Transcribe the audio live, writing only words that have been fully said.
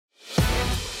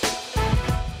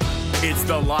It's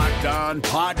the Locked On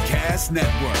Podcast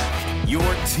Network, your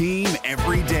team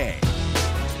every day.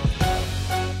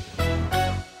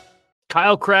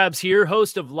 Kyle Krabs here,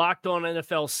 host of Locked On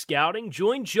NFL Scouting.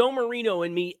 Join Joe Marino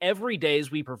and me every day as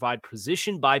we provide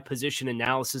position-by-position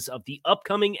analysis of the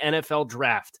upcoming NFL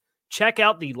Draft. Check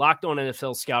out the Locked On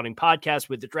NFL Scouting podcast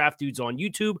with the Draft Dudes on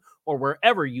YouTube or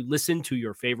wherever you listen to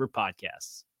your favorite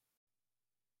podcasts.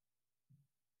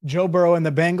 Joe Burrow and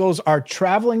the Bengals are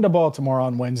traveling to Baltimore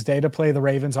on Wednesday to play the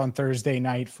Ravens on Thursday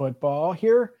Night Football.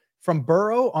 Hear from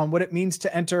Burrow on what it means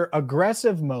to enter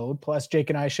aggressive mode, plus Jake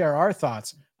and I share our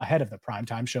thoughts ahead of the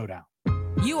primetime showdown.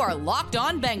 You are Locked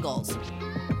On Bengals,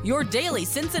 your daily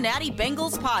Cincinnati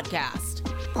Bengals podcast,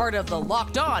 part of the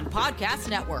Locked On Podcast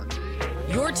Network,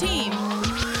 your team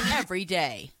every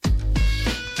day.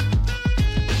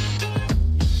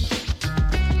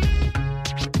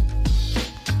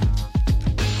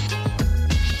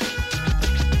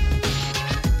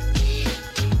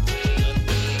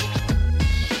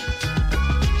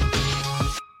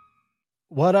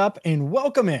 What up, and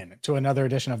welcome in to another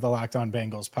edition of the Locked On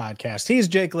Bengals podcast. He's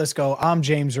Jake Lisco. I'm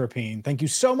James Rapine. Thank you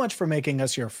so much for making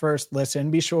us your first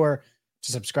listen. Be sure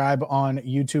to subscribe on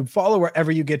YouTube, follow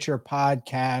wherever you get your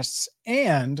podcasts,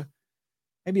 and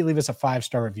maybe leave us a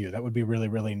 5-star review. That would be really,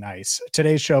 really nice.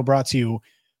 Today's show brought to you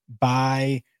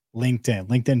by LinkedIn.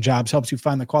 LinkedIn Jobs helps you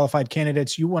find the qualified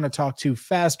candidates you want to talk to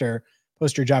faster.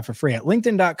 Post your job for free at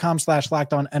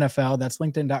linkedin.com/LockedOnNFL. That's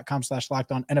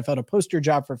linkedin.com/LockedOnNFL to post your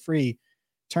job for free.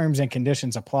 Terms and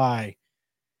conditions apply.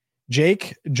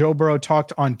 Jake, Joe Burrow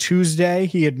talked on Tuesday.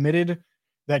 He admitted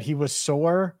that he was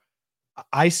sore.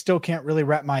 I still can't really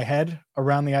wrap my head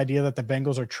around the idea that the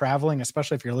Bengals are traveling,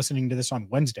 especially if you're listening to this on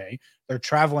Wednesday. They're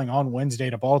traveling on Wednesday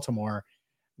to Baltimore.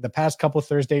 The past couple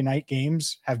Thursday night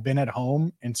games have been at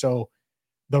home, and so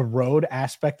the road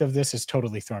aspect of this has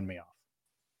totally thrown me off.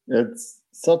 It's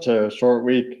such a short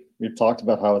week. We've talked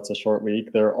about how it's a short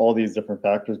week. There are all these different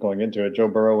factors going into it. Joe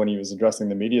Burrow, when he was addressing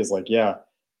the media, is like, yeah,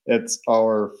 it's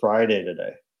our Friday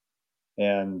today.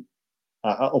 And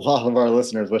a lot of our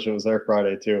listeners wish it was their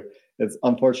Friday too. It's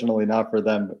unfortunately not for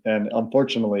them. And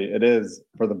unfortunately, it is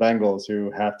for the Bengals, who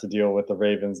have to deal with the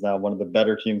Ravens now, one of the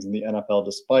better teams in the NFL,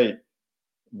 despite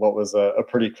what was a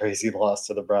pretty crazy loss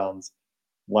to the Browns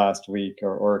last week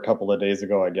or a couple of days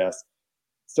ago, I guess.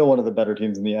 Still one of the better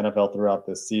teams in the NFL throughout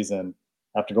this season.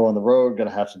 Have to go on the road, going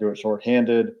to have to do it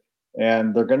shorthanded,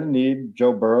 and they're going to need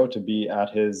Joe Burrow to be at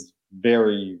his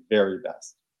very, very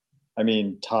best. I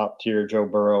mean, top tier Joe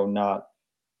Burrow, not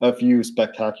a few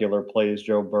spectacular plays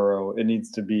Joe Burrow. It needs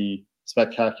to be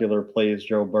spectacular plays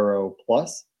Joe Burrow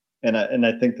plus, and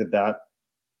I think that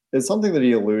is something that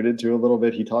he alluded to a little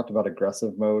bit. He talked about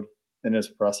aggressive mode in his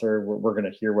presser. We're going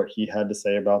to hear what he had to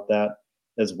say about that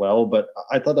as well, but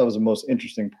I thought that was the most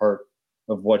interesting part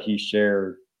of what he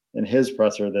shared in his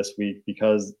presser this week,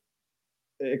 because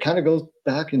it kind of goes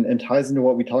back and ties into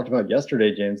what we talked about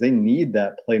yesterday, James. They need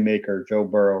that playmaker Joe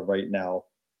Burrow right now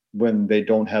when they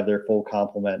don't have their full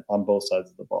complement on both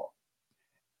sides of the ball.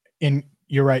 And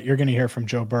you're right. You're going to hear from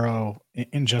Joe Burrow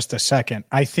in just a second.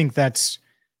 I think that's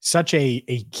such a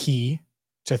key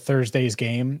to Thursday's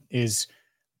game, is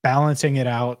balancing it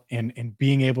out and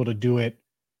being able to do it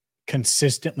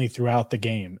consistently throughout the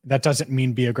game. That doesn't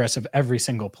mean be aggressive every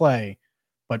single play,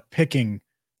 but picking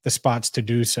the spots to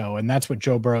do so. And that's what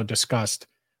Joe Burrow discussed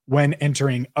when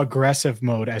entering aggressive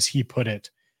mode, as he put it.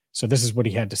 So this is what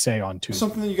he had to say on Tuesday.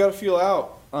 Something that you got to feel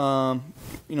out.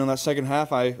 In that second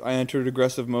half, I entered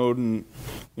aggressive mode and,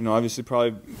 obviously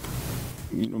probably,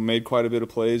 made quite a bit of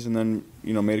plays, and then,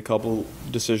 made a couple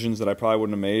decisions that I probably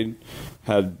wouldn't have made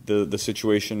had the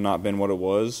situation not been what it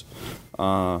was.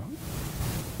 Some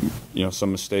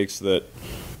mistakes that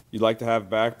you'd like to have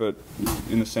back, but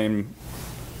in the same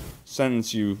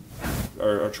sentence, you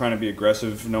are trying to be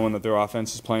aggressive, knowing that their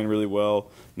offense is playing really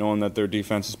well, knowing that their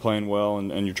defense is playing well,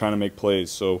 and you're trying to make plays.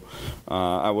 So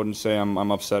I wouldn't say I'm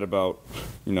upset about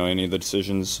any of the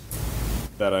decisions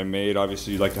that I made.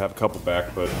 Obviously, you'd like to have a couple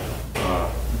back, but I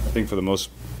think for the most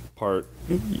part,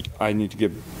 I need to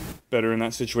get better in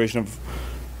that situation of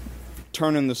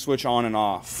turning the switch on and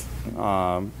off.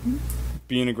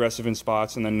 Being aggressive in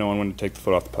spots and then knowing when to take the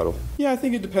foot off the pedal. Yeah, I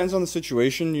think it depends on the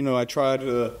situation. I tried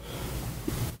to,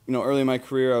 early in my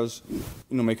career, I was,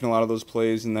 making a lot of those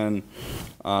plays, and then,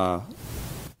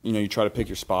 you try to pick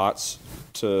your spots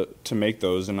to make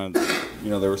those. And,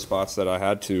 there were spots that I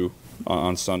had to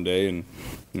on Sunday, and,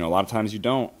 a lot of times you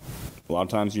don't. A lot of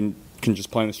times you can just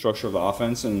play in the structure of the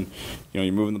offense, and, you're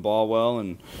moving the ball well,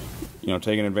 and,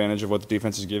 taking advantage of what the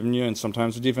defense is giving you. And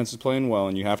sometimes the defense is playing well,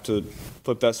 and you have to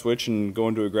flip that switch and go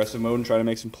into aggressive mode and try to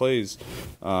make some plays.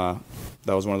 That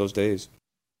was one of those days.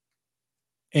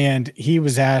 And he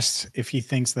was asked if he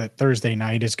thinks that Thursday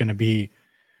night is going to be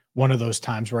one of those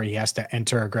times where he has to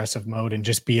enter aggressive mode and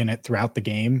just be in it throughout the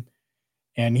game.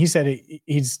 And he said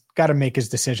he's got to make his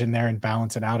decision there and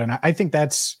balance it out. And I think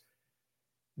that's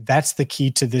the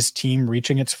key to this team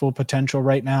reaching its full potential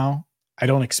right now. I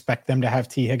don't expect them to have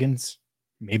T. Higgins.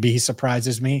 Maybe he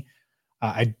surprises me.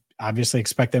 I obviously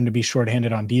expect them to be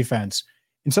shorthanded on defense.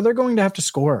 And so they're going to have to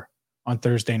score on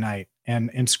Thursday night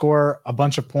and score a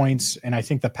bunch of points. And I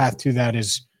think the path to that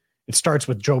is it starts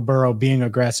with Joe Burrow being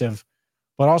aggressive,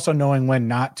 but also knowing when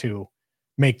not to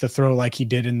make the throw like he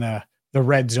did in the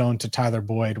red zone to Tyler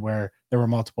Boyd, where there were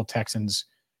multiple Texans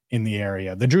in the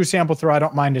area. The Drew Sample throw, I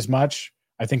don't mind as much.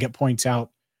 I think it points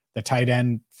out the tight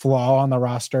end flaw on the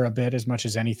roster a bit as much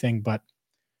as anything, but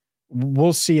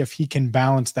we'll see if he can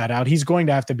balance that out. He's going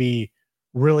to have to be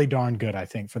really darn good, I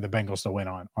think, for the Bengals to win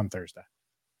on Thursday.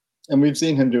 And we've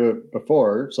seen him do it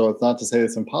before, so it's not to say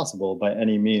it's impossible by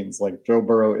any means. Like, Joe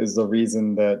Burrow is the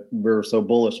reason that we're so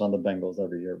bullish on the Bengals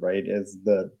every year, right? Is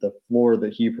the floor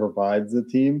that he provides the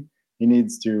team. He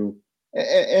needs to,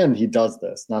 and he does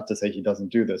this, not to say he doesn't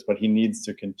do this, but he needs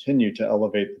to continue to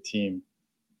elevate the team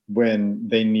when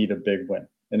they need a big win,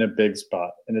 in a big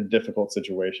spot, in a difficult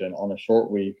situation, on a short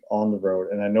week, on the road.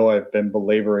 And I know I've been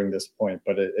belaboring this point,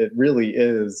 but it really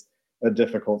is a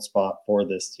difficult spot for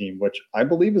this team, which I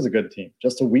believe is a good team.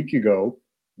 Just a week ago,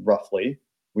 roughly,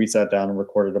 we sat down and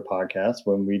recorded a podcast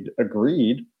when we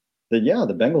agreed that, yeah,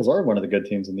 the Bengals are one of the good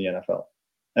teams in the NFL.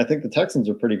 I think the Texans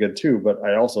are pretty good too, but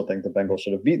I also think the Bengals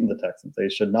should have beaten the Texans. They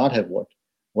should not have looked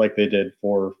like they did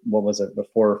for, the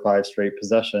 4 or 5 straight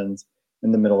possessions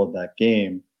in the middle of that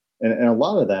game. And a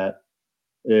lot of that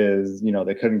is,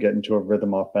 they couldn't get into a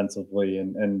rhythm offensively,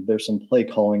 and there's some play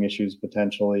calling issues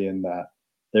potentially in that.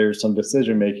 There's some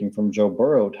decision-making from Joe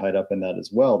Burrow tied up in that as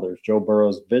well. There's Joe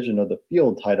Burrow's vision of the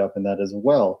field tied up in that as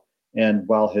well. And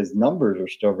while his numbers are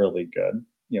still really good,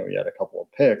 he had a couple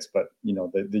of picks, but,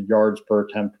 the yards per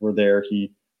attempt were there.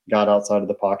 He got outside of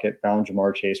the pocket, found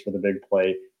Jamar Chase for the big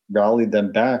play, rallied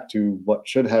them back to what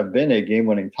should have been a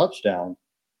game-winning touchdown.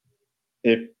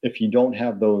 If you don't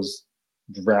have those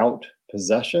drought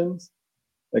possessions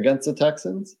against the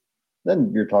Texans,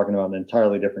 then you're talking about an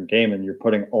entirely different game, and you're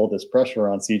putting all this pressure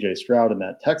on C.J. Stroud and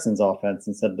that Texans offense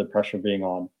instead of the pressure being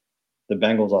on the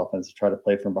Bengals offense to try to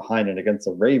play from behind. And against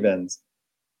the Ravens,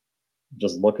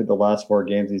 just look at the last 4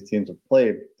 games these teams have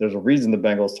played. There's a reason the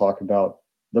Bengals talk about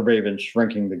the Ravens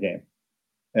shrinking the game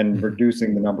and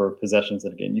reducing the number of possessions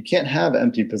in a game. You can't have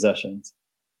empty possessions.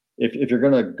 If you're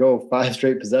going to go 5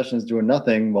 straight possessions doing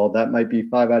nothing, well, that might be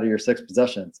 5 out of your 6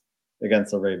 possessions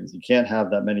against the Ravens. You can't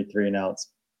have that many 3-and-outs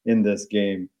in this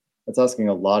game. That's asking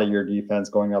a lot of your defense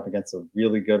going up against a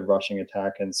really good rushing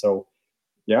attack. And so,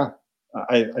 yeah,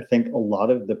 I think a lot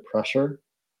of the pressure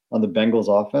on the Bengals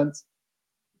offense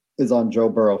is on Joe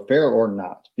Burrow, fair or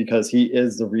not, because he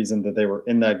is the reason that they were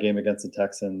in that game against the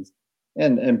Texans,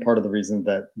 and part of the reason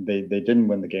that they didn't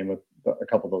win the game with a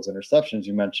couple of those interceptions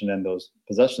you mentioned and those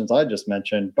possessions I just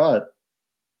mentioned. But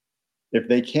if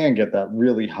they can get that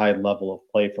really high level of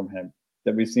play from him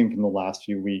that we've seen from the last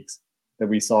few weeks, that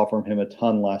we saw from him a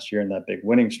ton last year in that big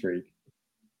winning streak,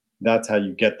 that's how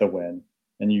you get the win,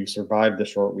 and you survive the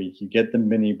short week. You get the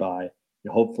mini bye.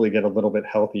 You hopefully get a little bit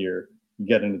healthier. You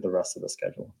get into the rest of the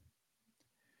schedule.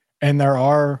 And there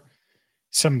are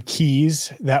some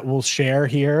keys that we'll share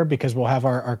here because we'll have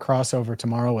our crossover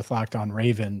tomorrow with Locked On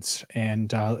Ravens.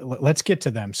 And let's get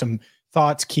to them. Some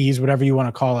thoughts, keys, whatever you want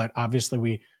to call it. Obviously,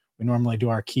 we normally do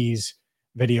our keys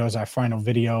videos, our final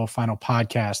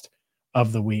podcast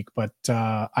of the week. But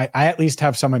I at least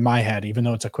have some in my head, even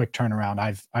though it's a quick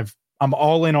turnaround. I'm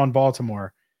all in on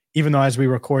Baltimore, even though as we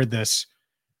record this,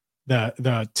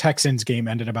 the Texans game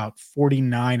ended about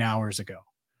 49 hours ago,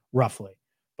 roughly.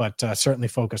 But certainly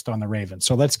focused on the Ravens.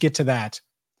 So let's get to that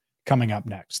coming up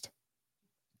next.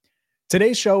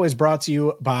 Today's show is brought to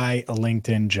you by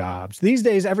LinkedIn Jobs. These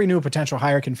days, every new potential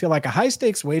hire can feel like a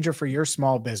high-stakes wager for your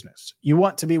small business. You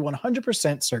want to be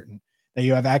 100% certain that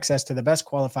you have access to the best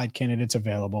qualified candidates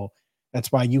available.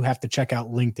 That's why you have to check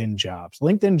out LinkedIn Jobs.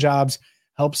 LinkedIn Jobs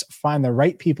helps find the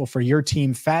right people for your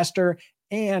team faster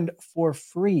and for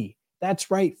free.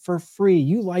 That's right, for free.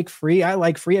 You like free. I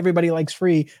like free. Everybody likes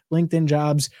free. LinkedIn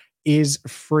Jobs is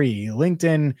free.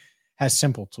 LinkedIn has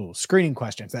simple tools, screening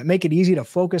questions that make it easy to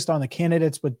focus on the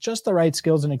candidates with just the right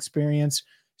skills and experience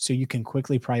so you can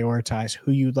quickly prioritize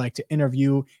who you'd like to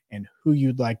interview and who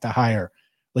you'd like to hire.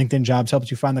 LinkedIn Jobs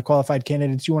helps you find the qualified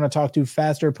candidates you want to talk to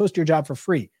faster. Post your job for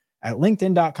free at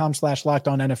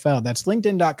linkedin.com/lockedonnfl. That's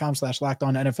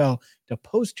linkedin.com/lockedonnfl to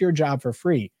post your job for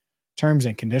free. Terms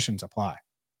and conditions apply.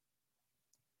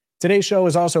 Today's show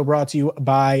is also brought to you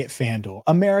by FanDuel,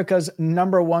 America's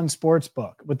 #1 sports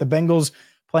book. With the Bengals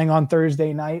playing on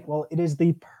Thursday night, well, it is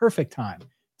the perfect time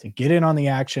to get in on the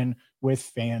action with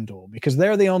FanDuel because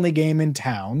they're the only game in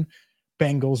town,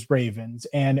 Bengals, Ravens,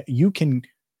 and you can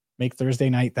make Thursday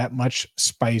night that much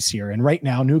spicier. And right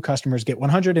now, new customers get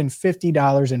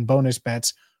 $150 in bonus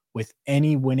bets with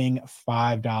any winning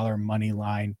 $5 money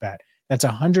line bet. That's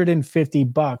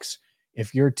 $150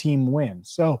 if your team wins.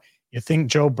 So you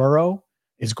think Joe Burrow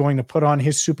is going to put on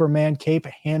his Superman cape,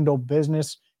 handle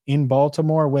business in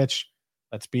Baltimore, which,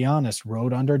 let's be honest,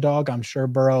 road underdog. I'm sure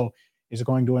Burrow is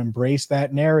going to embrace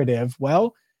that narrative.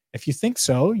 Well, if you think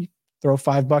so, you throw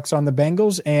 $5 on the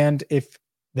Bengals, and if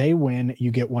they win,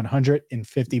 you get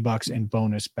 $150 in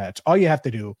bonus bets. All you have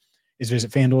to do is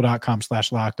visit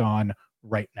FanDuel.com/lockedon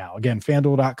right now. Again,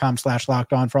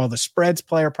 FanDuel.com/lockedon for all the spreads,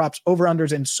 player props,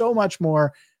 over-unders, and so much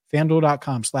more.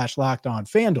 FanDuel.com/lockedon.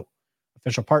 FanDuel,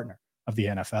 official partner of the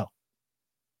NFL.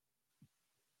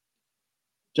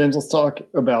 James, let's talk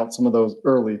about some of those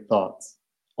early thoughts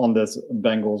on this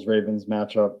Bengals-Ravens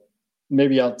matchup.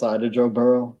 Maybe outside of Joe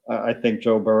Burrow. I think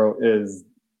Joe Burrow is,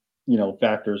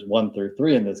 factors 1 through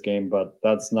 3 in this game, but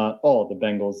that's not all. The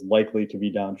Bengals likely to be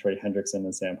down Trey Hendrickson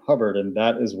and Sam Hubbard, and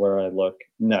that is where I look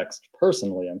next.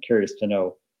 Personally, I'm curious to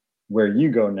know where you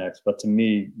go next, but to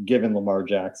me, given Lamar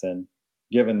Jackson,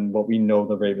 given what we know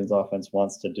the Ravens offense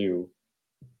wants to do,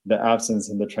 the absence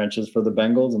in the trenches for the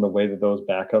Bengals and the way that those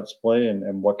backups play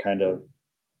and what kind of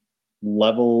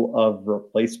level of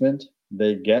replacement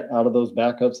they get out of those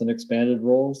backups and expanded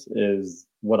roles is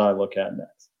what I look at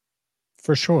next.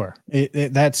 For sure.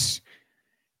 That's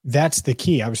the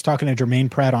key. I was talking to Jermaine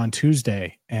Pratt on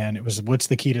Tuesday, and it was, what's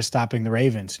the key to stopping the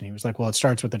Ravens? And he was like, well, it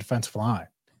starts with the defensive line.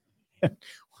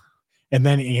 And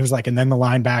then he was like, and then the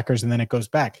linebackers, and then it goes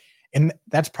back. And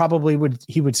that's probably what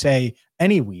he would say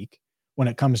any week when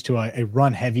it comes to a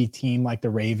run-heavy team like the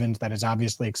Ravens that is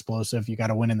obviously explosive. You got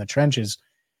to win in the trenches.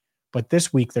 But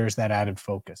this week, there's that added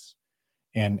focus.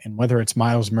 And whether it's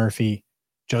Miles Murphy,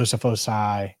 Joseph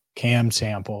Osai, Cam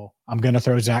Sample, I'm going to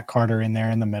throw Zach Carter in there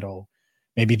in the middle.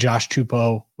 Maybe Josh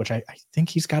Tupou, which I think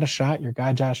he's got a shot. Your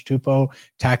guy, Josh Tupou,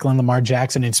 tackling Lamar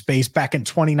Jackson in space back in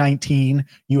 2019.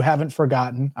 You haven't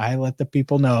forgotten. I let the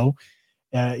people know.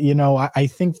 I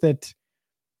think that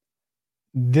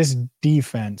this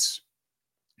defense,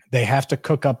 they have to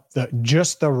cook up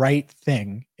just the right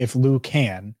thing if Lou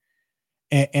can.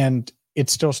 And it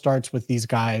still starts with these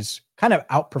guys kind of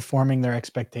outperforming their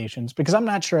expectations, because I'm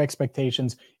not sure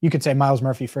expectations, you could say Miles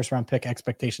Murphy, first round pick,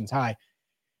 expectations high.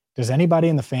 Does anybody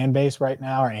in the fan base right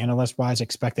now or analyst wise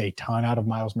expect a ton out of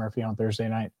Miles Murphy on Thursday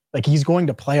night? Like, he's going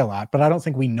to play a lot, but I don't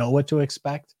think we know what to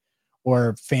expect,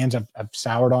 or fans have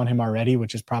soured on him already,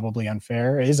 which is probably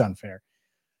unfair. It is unfair.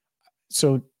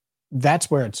 So that's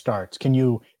where it starts. Can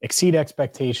you exceed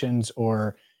expectations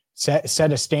or set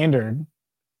a standard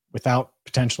without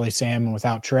potentially Sam and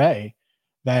without Trey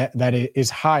that is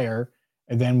higher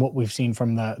than what we've seen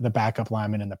from the backup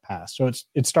linemen in the past? So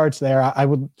it starts there. I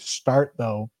would start,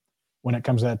 though, when it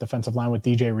comes to that defensive line with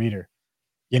DJ Reader.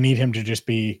 You need him to just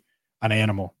be an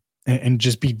animal and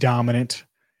just be dominant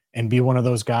and be one of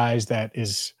those guys that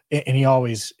is, and he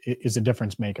always is a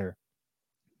difference maker,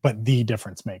 but the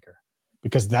difference maker,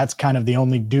 because that's kind of the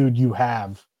only dude you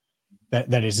have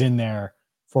that is in there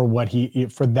for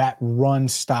for that run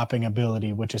stopping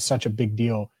ability, which is such a big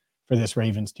deal for this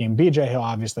Ravens team. BJ Hill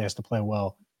obviously has to play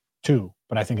well too,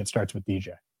 but I think it starts with DJ.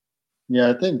 Yeah,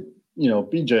 I think,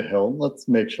 BJ Hill, let's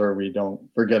make sure we don't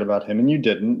forget about him. And you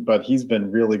didn't, but he's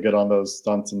been really good on those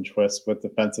stunts and twists with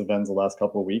defensive ends the last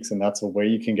couple of weeks. And that's a way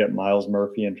you can get Miles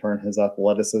Murphy and turn his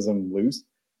athleticism loose.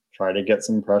 Try to get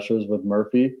some pressures with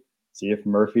Murphy. See if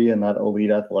Murphy and that elite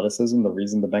athleticism, the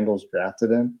reason the Bengals drafted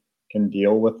him, can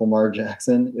deal with Lamar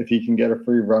Jackson if he can get a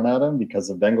free run at him, because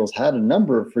the Bengals had a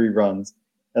number of free runs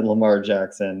at Lamar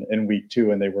Jackson in week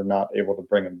 2, and they were not able to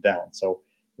bring him down. So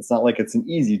it's not like it's an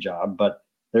easy job, but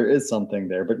there is something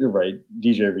there. But you're right,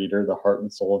 DJ Reader, the heart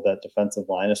and soul of that defensive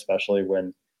line, especially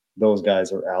when those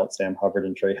guys are out, Sam Hubbard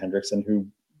and Trey Hendrickson, who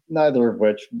neither of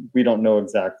which we don't know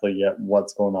exactly yet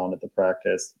what's going on at the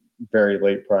practice, very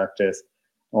late practice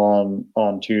on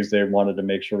Tuesday. Wanted to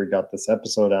make sure we got this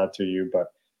episode out to you,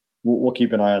 but we'll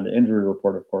keep an eye on the injury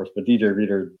report, of course. But DJ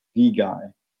Reader, the guy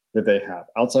that they have.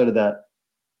 Outside of that,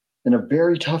 in a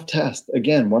very tough test,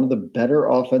 again, one of the better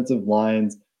offensive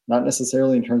lines, not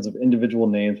necessarily in terms of individual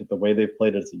names, but the way they've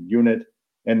played as a unit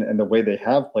and the way they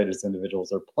have played as individuals.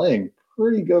 They're playing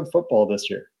pretty good football this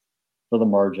year for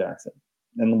Lamar Jackson.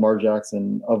 And Lamar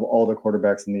Jackson, of all the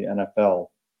quarterbacks in the NFL,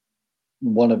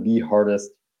 one of the hardest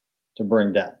to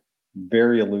bring down.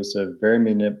 very elusive, very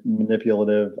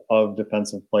manipulative of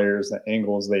defensive players, the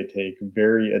angles they take,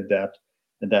 very adept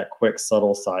at that quick,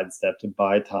 subtle sidestep to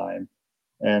buy time.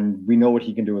 And we know what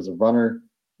he can do as a runner.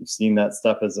 We've seen that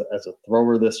stuff as a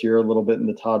thrower this year a little bit in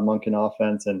the Todd Monken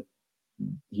offense. And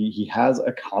he has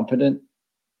a competent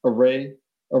array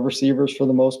of receivers for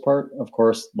the most part. Of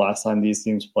course, last time these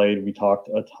teams played, we talked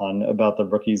a ton about the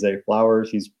rookie Zay Flowers.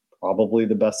 He's probably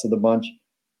the best of the bunch.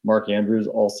 Mark Andrews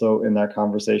also in that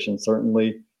conversation,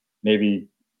 certainly. Maybe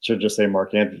should just say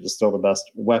Mark Andrews is still the best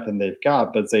weapon they've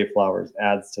got, but Zay Flowers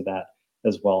adds to that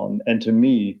as well. And to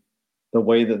me, the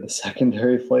way that the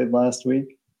secondary played last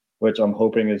week, which I'm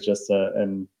hoping is just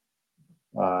an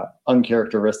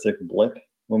uncharacteristic blip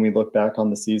when we look back on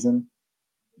the season,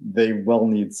 they will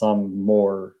need some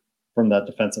more from that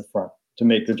defensive front to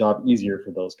make the job easier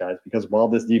for those guys. Because while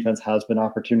this defense has been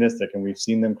opportunistic and we've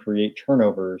seen them create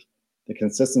turnovers, the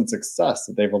consistent success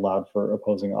that they've allowed for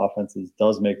opposing offenses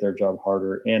does make their job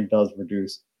harder and does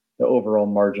reduce the overall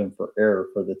margin for error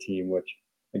for the team, which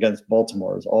against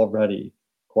Baltimore is already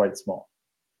quite small.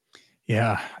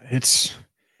 Yeah, it's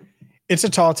a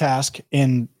tall task,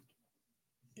 and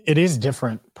it is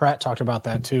different. Pratt talked about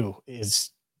that too,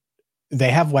 is they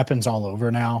have weapons all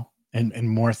over now and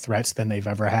more threats than they've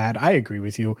ever had. I agree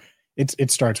with you.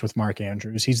 It starts with Mark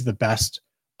Andrews. He's the best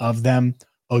of them.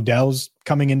 Odell's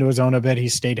coming into his own a bit.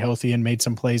 He's stayed healthy and made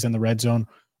some plays in the red zone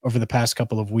over the past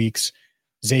couple of weeks.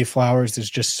 Zay Flowers is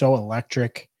just so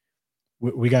electric.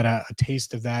 We got a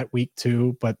taste of that week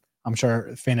 2, but I'm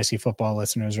sure fantasy football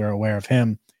listeners are aware of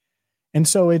him. And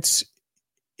so it's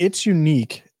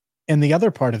unique. And the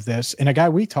other part of this, and a guy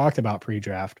we talked about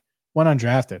pre-draft, went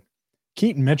undrafted,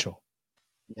 Keaton Mitchell,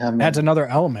 adds another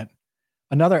element.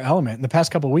 In the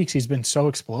past couple of weeks, he's been so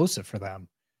explosive for them.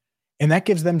 And that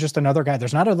gives them just another guy.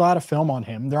 There's not a lot of film on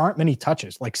him. There aren't many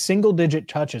touches, like single-digit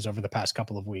touches over the past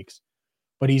couple of weeks.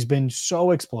 But he's been so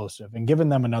explosive and given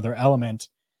them another element.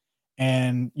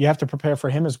 And you have to prepare for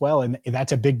him as well. And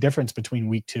that's a big difference between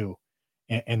week 2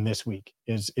 and this week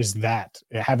is that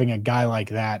having a guy like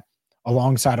that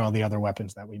alongside all the other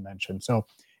weapons that we mentioned. So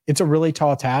it's a really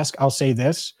tall task. I'll say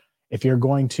this, if you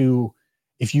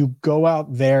go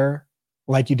out there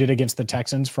like you did against the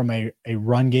Texans from a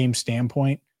run game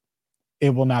standpoint, it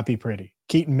will not be pretty.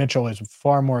 Keaton Mitchell is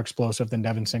far more explosive than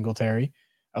Devin Singletary.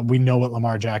 We know what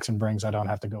Lamar Jackson brings. I don't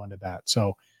have to go into that.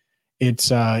 So it's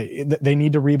they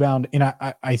need to rebound. And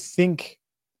I think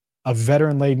a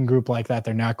veteran-laden group like that,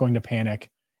 they're not going to panic.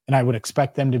 And I would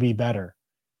expect them to be better.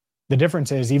 The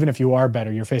difference is, even if you are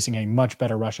better, you're facing a much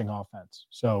better rushing offense.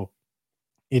 So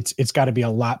it's got to be a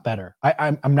lot better.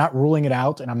 I'm not ruling it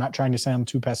out, and I'm not trying to sound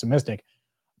too pessimistic,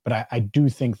 but I do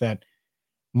think that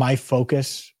my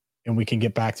focus, and we can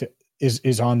get back to,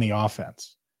 is on the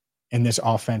offense, and this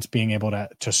offense being able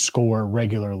to score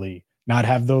regularly, not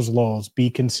have those lulls, be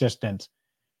consistent,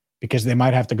 because they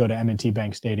might have to go to M&T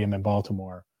Bank Stadium in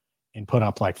Baltimore and put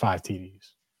up like 5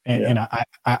 TDs. And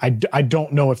I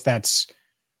don't know if that's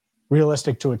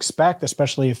realistic to expect,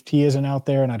 especially if T isn't out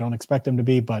there, and I don't expect him to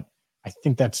be, but I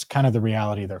think that's kind of the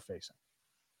reality they're facing.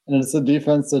 And it's a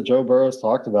defense that Joe Burrow has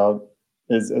talked about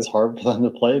is hard for them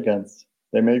to play against.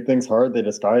 They make things hard. They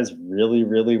disguise really,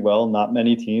 really well. Not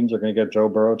many teams are going to get Joe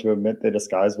Burrow to admit they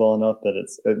disguise well enough that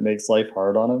it makes life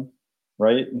hard on him,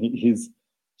 right? He's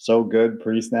so good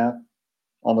pre-snap.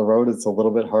 On the road, it's a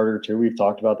little bit harder too. We've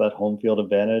talked about that home field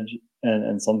advantage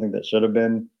and something that should have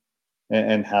been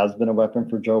and has been a weapon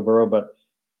for Joe Burrow. But,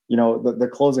 you know, the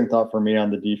closing thought for me on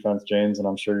the defense, James, and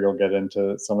I'm sure you'll get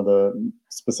into some of the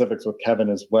specifics with Kevin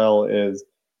as well, is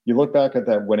you look back at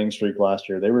that winning streak last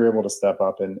year. They were able to step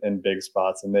up in big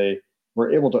spots, and they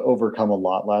were able to overcome a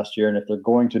lot last year. And if they're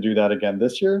going to do that again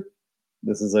this year,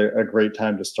 this is a great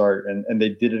time to start. And they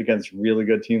did it against really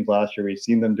good teams last year. We've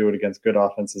seen them do it against good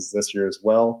offenses this year as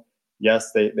well.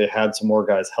 Yes, they had some more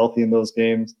guys healthy in those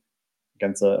games.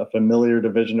 Against a familiar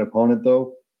division opponent,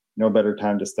 though, no better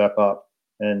time to step up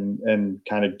and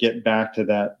kind of get back to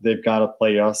that they've got to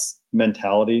play us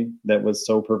mentality that was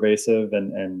so pervasive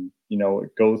and you know,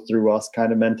 it goes through us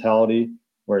kind of mentality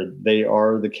where they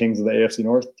are the kings of the AFC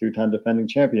North, 2-time defending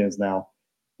champions now,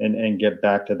 and get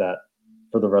back to that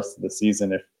for the rest of the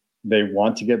season. If they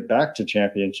want to get back to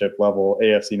championship level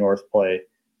AFC North play,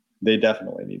 they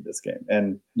definitely need this game.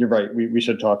 And you're right, we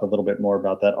should talk a little bit more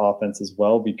about that offense as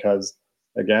well, because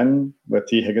again, with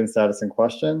T. Higgins' status in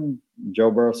question,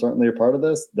 Joe Burrow certainly a part of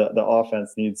this. The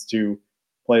offense needs to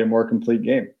play a more complete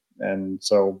game. And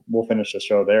so we'll finish the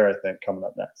show there, I think, coming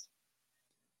up next.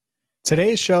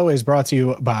 Today's show is brought to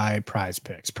you by Prize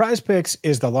Picks. Prize Picks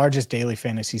is the largest daily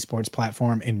fantasy sports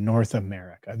platform in North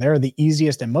America. They're the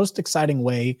easiest and most exciting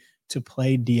way to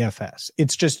play DFS.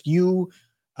 It's just you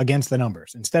against the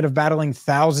numbers. Instead of battling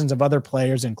thousands of other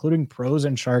players, including pros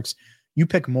and sharks, you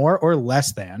pick more or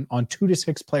less than on 2 to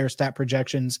 6 player stat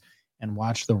projections and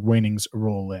watch the winnings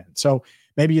roll in. So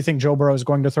maybe you think Joe Burrow is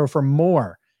going to throw for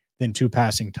more than 2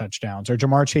 passing touchdowns, or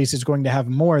Jamar Chase is going to have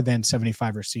more than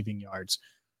 75 receiving yards,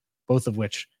 both of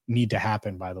which need to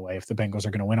happen, by the way, if the Bengals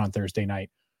are going to win on Thursday night.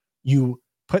 You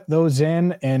put those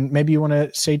in, and maybe you want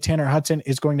to say Tanner Hudson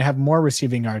is going to have more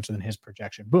receiving yards than his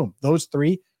projection. Boom. Those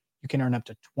 3, you can earn up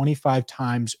to 25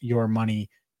 times your money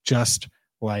just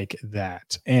like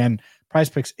that. And Prize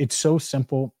Picks, it's so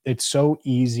simple. It's so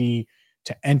easy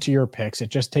to enter your picks. It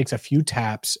just takes a few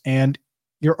taps, and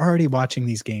you're already watching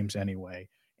these games anyway.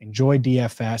 Enjoy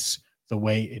DFS the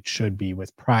way it should be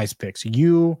with Prize Picks.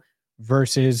 You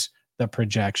versus the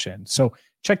projection. So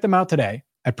check them out today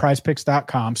at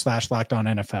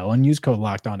prizepicks.com/LockedOnNFL and use code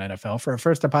LockedOnNFL for a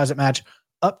first deposit match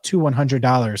up to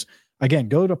 $100. Again,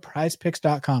 go to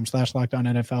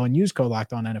prizepicks.com/LockedOnNFL and use code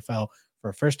LockedOnNFL for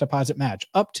a first deposit match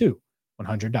up to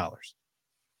 $100.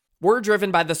 We're driven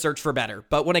by the search for better,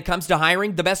 but when it comes to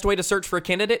hiring, the best way to search for a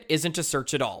candidate isn't to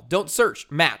search at all. Don't search,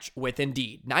 match with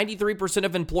Indeed. 93%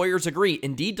 of employers agree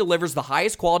Indeed delivers the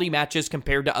highest quality matches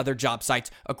compared to other job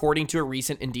sites, according to a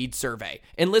recent Indeed survey.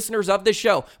 And listeners of this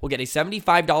show will get a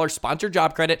 $75 sponsored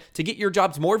job credit to get your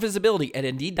jobs more visibility at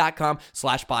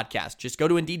Indeed.com/podcast. Just go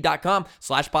to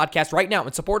Indeed.com/podcast right now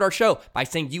and support our show by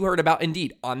saying you heard about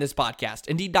Indeed on this podcast.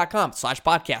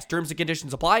 Indeed.com/podcast. Terms and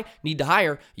conditions apply. Need to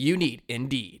hire? You need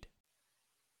Indeed.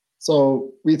 So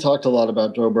we talked a lot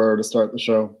about Joe Burrow to start the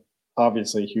show.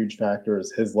 Obviously, a huge factor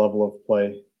is his level of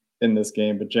play in this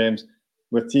game. But James,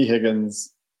 with T.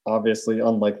 Higgins obviously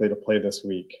unlikely to play this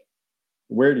week,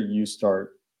 where do you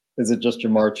start? Is it just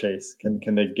Jamar Chase?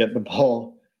 Can they get the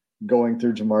ball going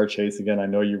through Jamar Chase again? I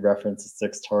know you referenced a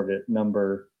 6 target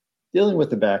number. Dealing with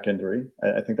the back injury,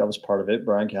 I think that was part of it.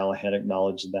 Brian Callahan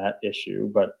acknowledged that issue.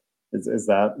 But is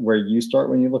that where you start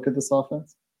when you look at this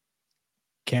offense?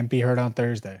 Can't be hurt on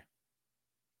Thursday.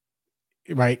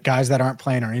 Right? Guys that aren't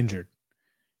playing are injured.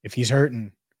 If he's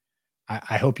hurting,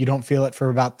 I hope you don't feel it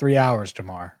for about 3 hours,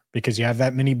 Jamar, because you have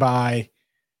that mini bye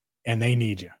and they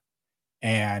need you.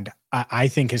 And I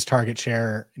think his target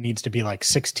share needs to be like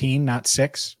 16, not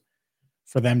 6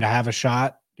 for them to have a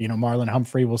shot. You know, Marlon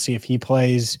Humphrey, we'll see if he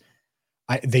plays.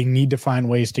 They need to find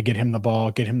ways to get him the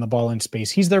ball in space.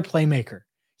 He's their playmaker.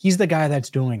 He's the guy that's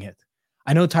doing it.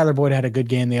 I know Tyler Boyd had a good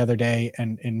game the other day,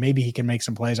 and maybe he can make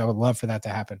some plays. I would love for that to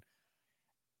happen.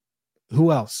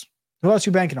 Who else? Who else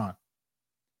you banking on?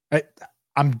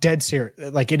 I'm dead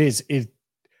serious. Like it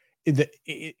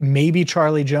maybe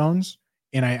Charlie Jones,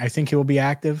 and I think he will be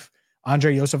active.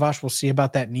 Andre Yosevach, we'll see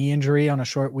about that knee injury on a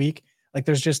short week. Like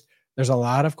there's a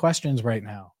lot of questions right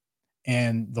now.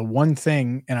 And the one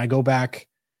thing, and I go back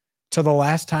to the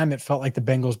last time it felt like the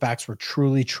Bengals backs were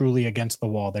truly, truly against the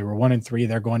wall. They were 1-3.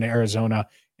 They're going to Arizona,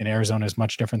 and Arizona is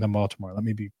much different than Baltimore. Let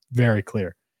me be very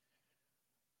clear.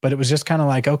 But it was just kind of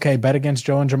like, okay, bet against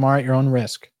Joe and Jamar at your own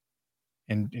risk.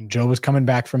 And Joe was coming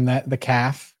back from the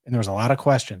calf, and there was a lot of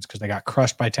questions because they got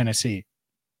crushed by Tennessee.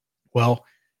 Well,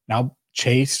 now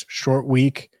Chase, short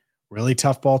week, really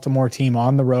tough Baltimore team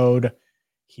on the road.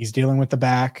 He's dealing with the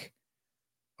back.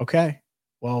 Okay,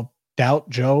 well, doubt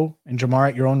Joe and Jamar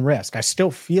at your own risk. I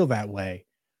still feel that way,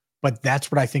 but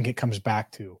that's what I think it comes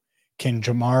back to. Can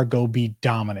Jamar go be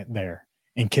dominant there?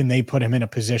 And can they put him in a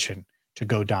position to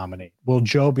go dominate? Will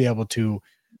Joe be able to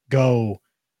go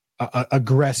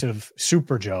aggressive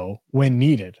Super Joe when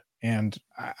needed? And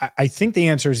I think the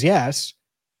answer is yes.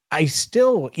 I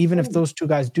still, even if those two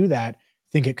guys do that,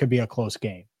 think it could be a close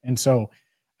game. And so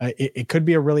it could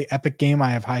be a really epic game.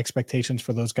 I have high expectations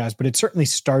for those guys, but it certainly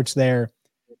starts there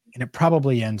and it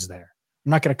probably ends there.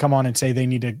 I'm not going to come on and say they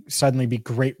need to suddenly be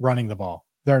great running the ball.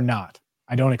 They're not.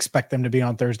 I don't expect them to be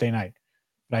on Thursday night,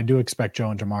 but I do expect Joe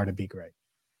and Jamar to be great.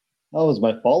 That was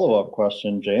my follow-up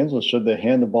question, James, was should they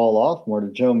hand the ball off more to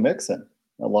Joe Mixon?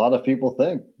 A lot of people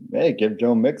think, hey, give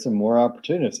Joe Mixon more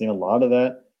opportunity. I've seen a lot of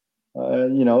that,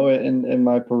 in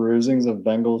my perusings of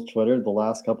Bengals Twitter the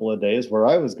last couple of days. Where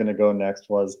I was going to go next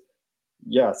was,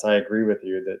 yes, I agree with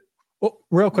you that. Well,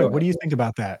 real quick, what do you think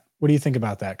about that? What do you think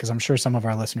about that? Because I'm sure some of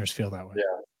our listeners feel that way.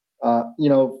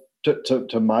 Yeah.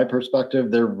 To my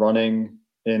perspective, they're running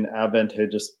in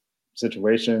advantageous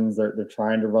situations. They're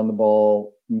trying to run the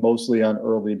ball mostly on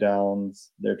early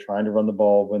downs. They're trying to run the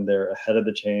ball when they're ahead of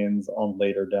the chains on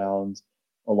later downs.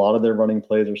 A lot of their running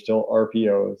plays are still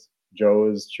RPOs.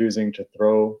 Joe is choosing to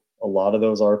throw a lot of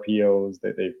those RPOs.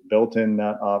 They've built in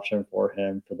that option for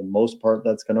him. For the most part,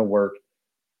 that's going to work.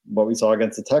 What we saw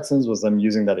against the Texans was them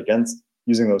using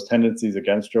those tendencies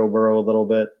against Joe Burrow a little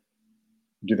bit.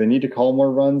 Do they need to call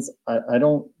more runs? I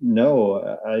don't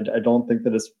know. I don't think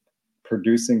that it's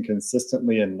producing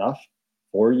consistently enough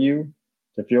for you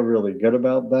to feel really good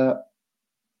about that.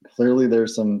 Clearly,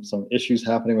 there's some issues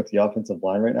happening with the offensive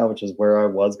line right now, which is where I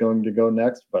was going to go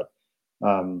next. But,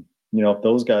 if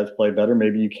those guys play better,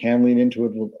 maybe you can lean into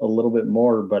it a little bit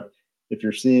more. But if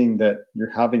you're seeing that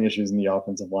you're having issues in the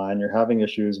offensive line, you're having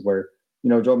issues where,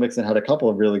 Joe Mixon had a couple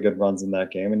of really good runs in that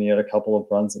game, and he had a couple of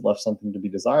runs that left something to be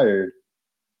desired.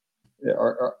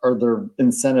 Are there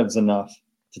incentives enough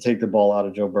to take the ball out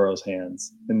of Joe Burrow's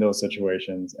hands in those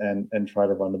situations and try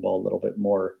to run the ball a little bit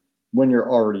more when you're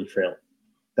already trailing?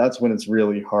 That's when it's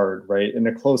really hard, right? In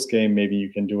a close game, maybe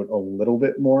you can do it a little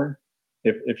bit more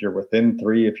if you're within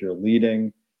 3, if you're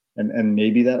leading, and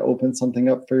maybe that opens something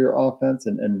up for your offense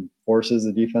and forces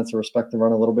the defense to respect the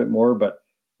run a little bit more. But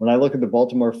when I look at the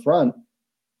Baltimore front,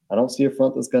 I don't see a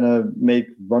front that's going to make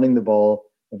running the ball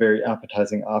a very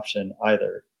appetizing option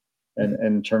either. And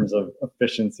in terms of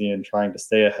efficiency and trying to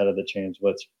stay ahead of the change,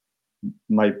 which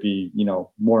might be,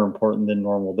 more important than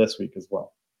normal this week as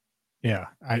well. Yeah,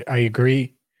 I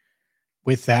agree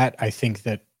with that. I think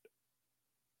that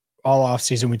all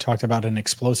offseason we talked about an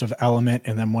explosive element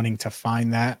and then wanting to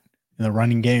find that in the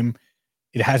running game.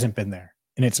 It hasn't been there,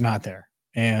 and it's not there.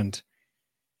 And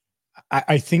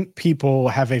I think people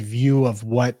have a view of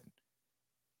what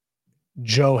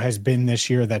Joe has been this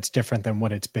year that's different than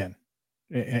what it's been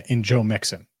in Joe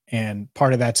Mixon. And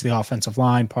part of that's the offensive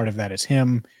line. Part of that is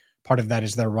him. Part of that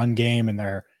is their run game and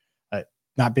their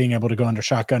not being able to go under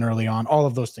shotgun early on. All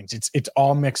of those things. It's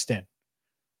all mixed in.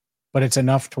 But it's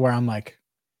enough to where I'm like,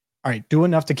 all right, do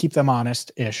enough to keep them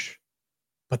honest-ish.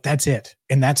 But that's it.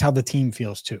 And that's how the team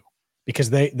feels too. Because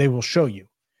they will show you.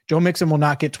 Joe Mixon will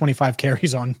not get 25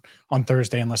 carries on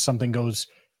Thursday unless something goes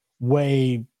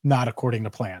way not according to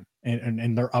plan.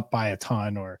 And they're up by a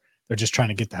ton, or they're just trying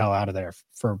to get the hell out of there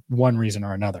for one reason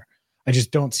or another. I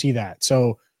just don't see that.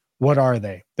 So what are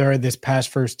they? They're this pass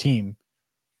first team.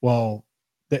 Well,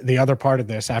 the other part of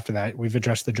this after that, we've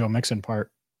addressed the Joe Mixon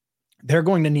part. They're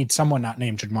going to need someone not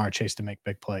named Jamar Chase to make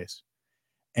big plays.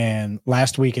 And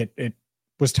last week it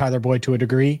was Tyler Boyd to a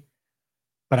degree,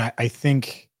 but I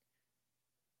think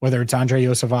whether it's Andre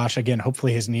Yosavash, again,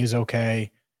 hopefully his knee is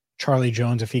okay. Charlie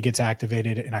Jones, if he gets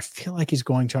activated, and I feel like he's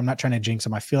going to, I'm not trying to jinx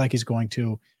him. I feel like he's going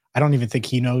to. I don't even think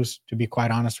he knows, to be quite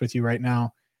honest with you right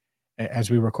now, as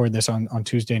we record this on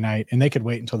Tuesday night. And they could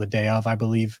wait until the day of, I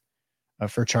believe,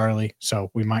 for Charlie.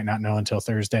 So we might not know until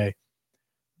Thursday,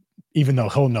 even though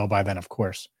he'll know by then, of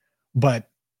course. But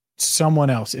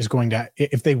someone else is going to,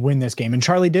 if they win this game, and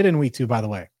Charlie did in week 2, by the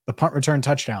way, the punt return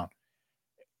touchdown,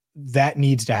 that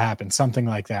needs to happen. Something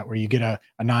like that, where you get a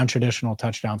non-traditional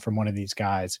touchdown from one of these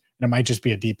guys. And it might just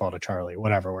be a deep ball to Charlie,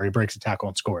 whatever, where he breaks a tackle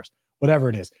and scores. Whatever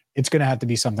it is, it's going to have to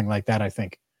be something like that, I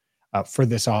think, for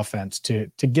this offense to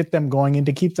get them going and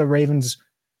to keep the Ravens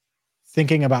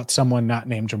thinking about someone not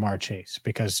named Jamar Chase,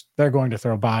 because they're going to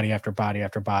throw body after body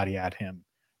after body at him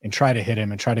and try to hit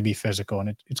him and try to be physical.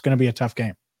 And it's going to be a tough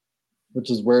game.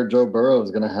 Which is where Joe Burrow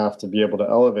is going to have to be able to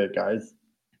elevate guys.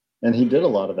 And he did a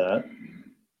lot of that.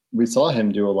 We saw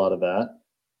him do a lot of that.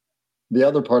 The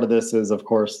other part of this is, of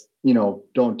course,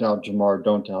 don't doubt Jamar,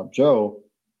 don't doubt Joe.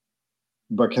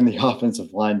 But can the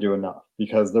offensive line do enough?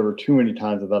 Because there were too many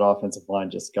times that offensive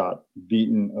line just got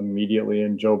beaten immediately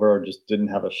and Joe Burrow just didn't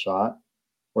have a shot,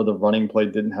 or the running play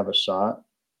didn't have a shot.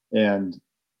 And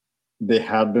they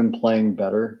had been playing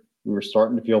better. We were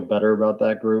starting to feel better about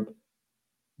that group.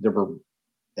 There were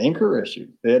anchor issues.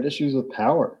 They had issues with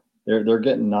power. They're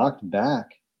getting knocked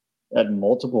back at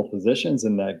multiple positions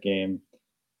in that game.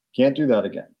 Can't do that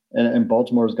again. And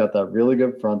Baltimore's got that really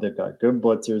good front. They've got good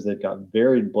blitzers. They've got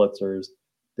varied blitzers.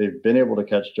 They've been able to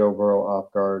catch Joe Burrow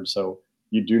off guard. So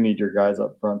you do need your guys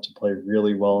up front to play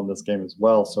really well in this game as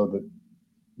well, so that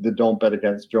the don't bet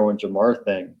against Joe and Jamar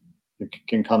thing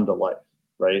can come to life,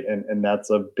 right? And that's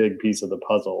a big piece of the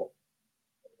puzzle,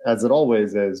 as it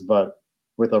always is, but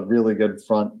with a really good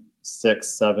front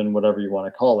 6, 7, whatever you want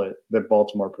to call it, that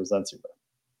Baltimore presents you with.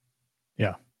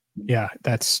 Yeah,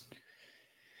 that's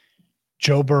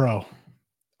Joe Burrow.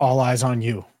 All eyes on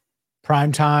you.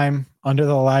 Prime time, under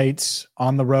the lights,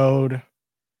 on the road.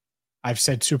 I've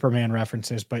said Superman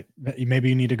references, but maybe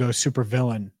you need to go super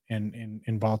villain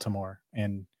in Baltimore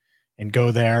and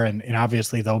go there. And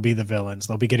obviously they'll be the villains.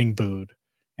 They'll be getting booed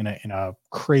in a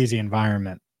crazy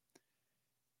environment.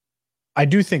 I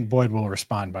do think Boyd will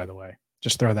respond, by the way.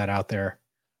 Just throw that out there.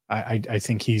 I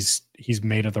think he's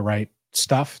made of the right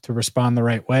stuff to respond the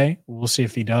right way. We'll see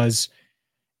if he does.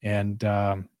 And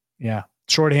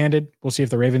shorthanded. We'll see if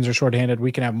the Ravens are shorthanded.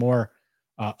 We can have more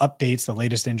updates, the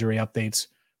latest injury updates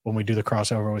when we do the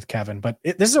crossover with Kevin. But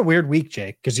this is a weird week,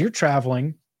 Jake, because you're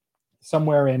traveling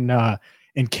somewhere in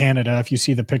Canada. If you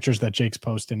see the pictures that Jake's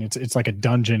posting, it's like a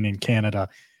dungeon in Canada.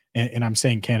 And I'm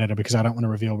saying Canada because I don't want to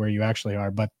reveal where you actually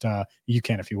are, but you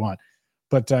can if you want.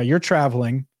 But you're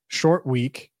traveling, short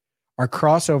week. Our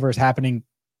crossover is happening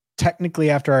technically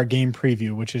after our game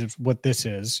preview, which is what this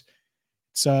is.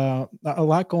 It's a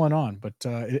lot going on, but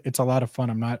it's a lot of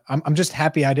fun. I'm just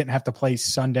happy I didn't have to play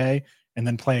Sunday and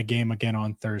then play a game again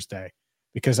on Thursday,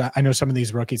 because I know some of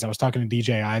these rookies. I was talking to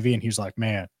DJ Ivy and he was like,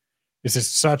 man, this is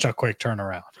such a quick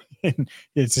turnaround.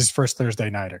 It's his first Thursday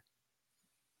nighter.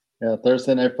 Yeah,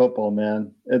 Thursday night football,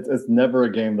 man. It's never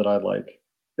a game that I like.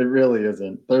 It really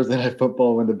isn't. Thursday night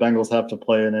football, when the Bengals have to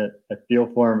play in it, I feel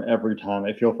for them every time.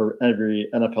 I feel for every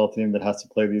NFL team that has to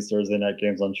play these Thursday night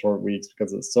games on short weeks,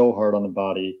 because it's so hard on the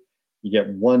body. You get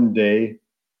 1 day,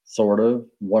 sort of,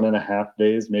 1.5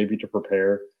 days maybe to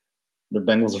prepare. The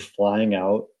Bengals are flying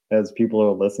out as people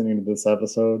are listening to this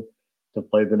episode to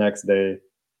play the next day.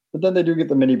 But then they do get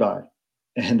the mini bye.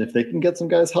 And if they can get some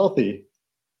guys healthy,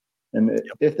 and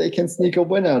if they can sneak a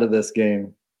win out of this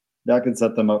game, that could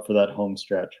set them up for that home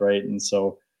stretch, right? And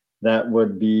so that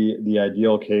would be the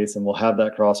ideal case. And we'll have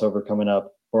that crossover coming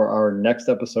up for our next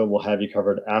episode. We'll have you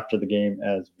covered after the game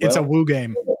as well. It's a woo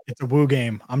game. It's a woo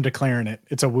game. I'm declaring it.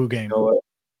 It's a woo game. You know what?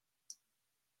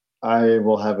 I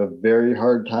will have a very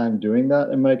hard time doing that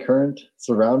in my current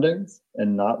surroundings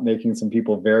and not making some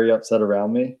people very upset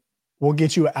around me. We'll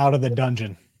get you out of the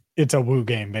dungeon. It's a woo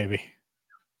game, baby.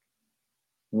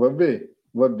 Would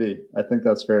be. I think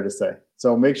that's fair to say.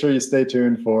 So make sure you stay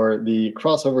tuned for the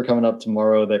crossover coming up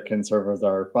tomorrow that can serve as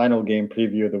our final game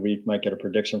preview of the week. Might get a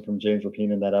prediction from James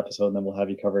Rapine in that episode, and then we'll have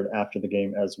you covered after the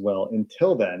game as well.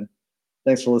 Until then,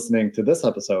 thanks for listening to this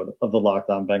episode of the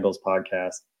Locked On Bengals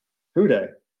podcast. Hooday,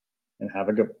 and have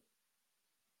a good one.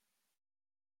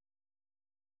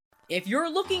 If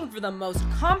you're looking for the most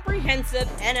comprehensive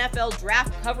NFL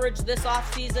draft coverage this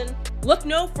offseason, look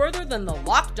no further than the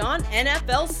Locked On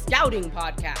NFL Scouting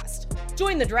Podcast.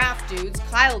 Join the draft dudes,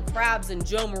 Kyle Krabs and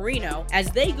Joe Marino,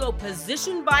 as they go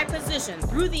position by position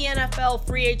through the NFL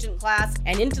free agent class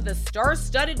and into the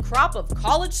star-studded crop of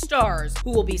college stars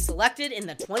who will be selected in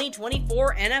the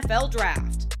 2024 NFL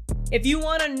Draft. If you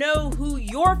want to know who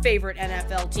your favorite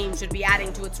NFL team should be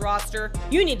adding to its roster,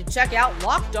 you need to check out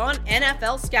Locked On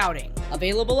NFL Scouting,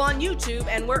 available on YouTube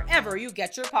and wherever you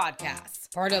get your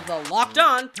podcasts. Part of the Locked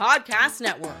On Podcast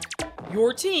Network,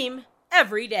 your team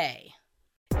every day.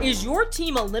 Is your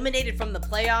team eliminated from the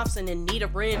playoffs and in need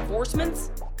of reinforcements?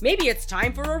 Maybe it's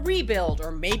time for a rebuild, or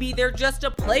maybe they're just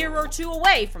a player or two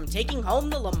away from taking home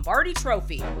the Lombardi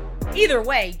Trophy. Either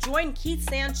way, join Keith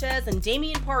Sanchez and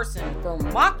Damian Parson for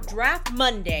Mock Draft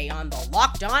Monday on the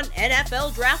Locked On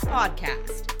NFL Draft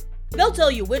Podcast. They'll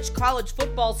tell you which college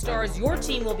football stars your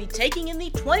team will be taking in the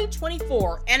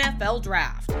 2024 NFL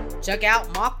Draft. Check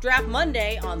out Mock Draft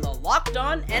Monday on the Locked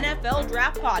On NFL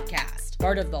Draft Podcast,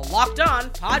 part of the Locked On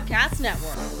Podcast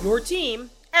Network, your team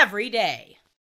every day.